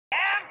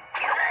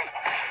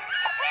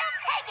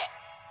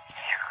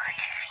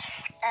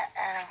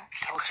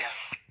told you.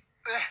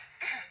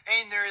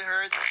 Hey, nerd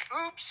herd.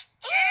 Oops.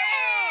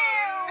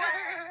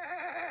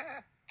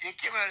 It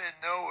came out of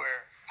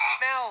nowhere.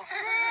 Smells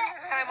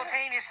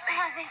simultaneously.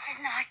 Oh, this is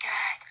not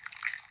good.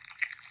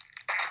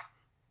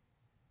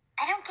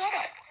 I don't get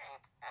it.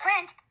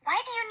 Brent, why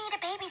do you need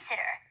a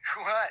babysitter?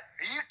 What?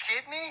 Are you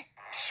kidding me?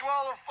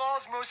 Swallow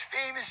Falls' most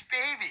famous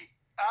baby.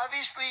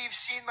 Obviously, you've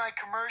seen my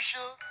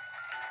commercial.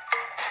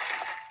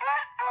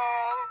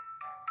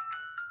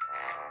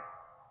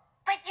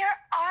 But you're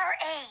our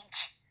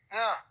age.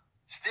 No,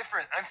 it's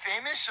different. I'm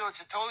famous, so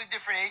it's a totally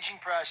different aging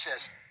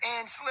process.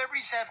 And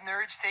celebrities have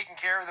nerds taking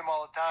care of them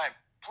all the time.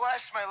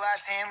 Plus, my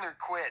last handler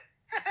quit.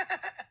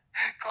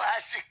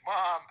 Classic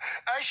mom.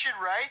 I should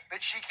write, but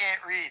she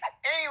can't read.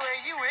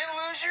 Anyway, you win,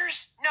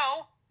 losers?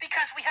 No,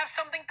 because we have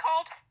something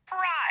called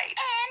pride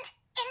And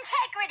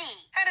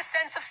integrity. and a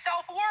sense of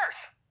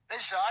self-worth.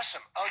 This is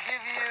awesome. I'll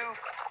give you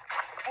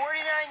 $49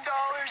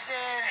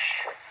 and...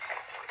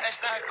 That's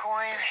not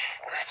coin.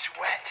 That's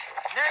wet.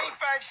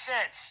 95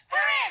 cents. We're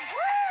in.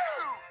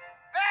 Woo!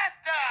 Bath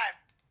time!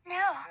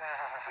 No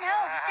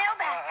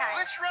bath time.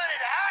 Let's run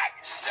it hot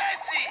and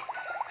sudsy.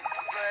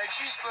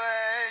 Splashy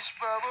splash,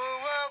 bubble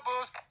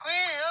wubbles.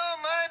 Cleaning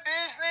all my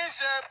business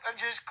up. I'm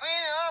just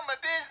cleaning all my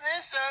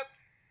business up.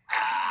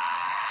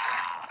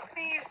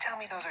 Please tell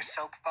me those are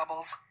soap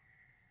bubbles.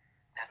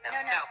 No.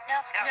 No.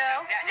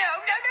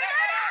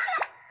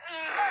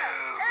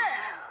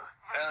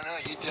 I don't know.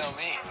 You tell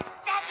me.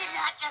 That did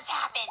not just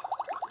happen.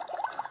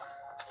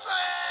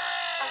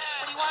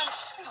 What do you want?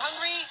 Are you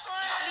hungry?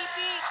 Are you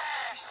sleepy?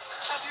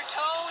 Stub your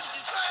toe? What's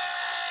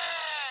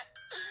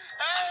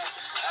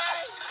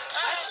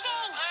he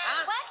saying?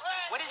 Huh? What?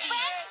 What is he?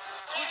 Brent?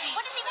 Who's he?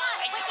 What does he want?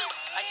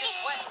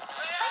 What?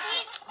 But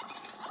he's...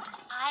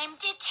 I'm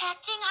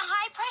detecting a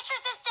high-pressure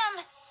system.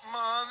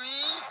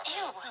 Mommy?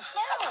 Ew,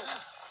 no.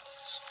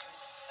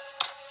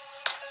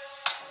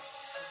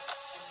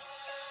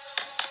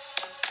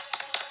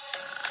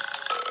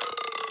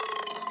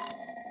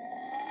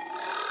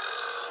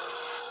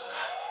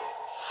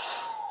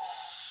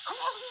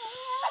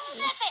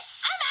 That's it.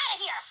 I'm out of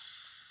here.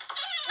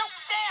 No,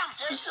 Sam!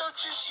 Guess I'll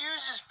just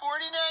use his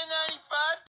 $49.95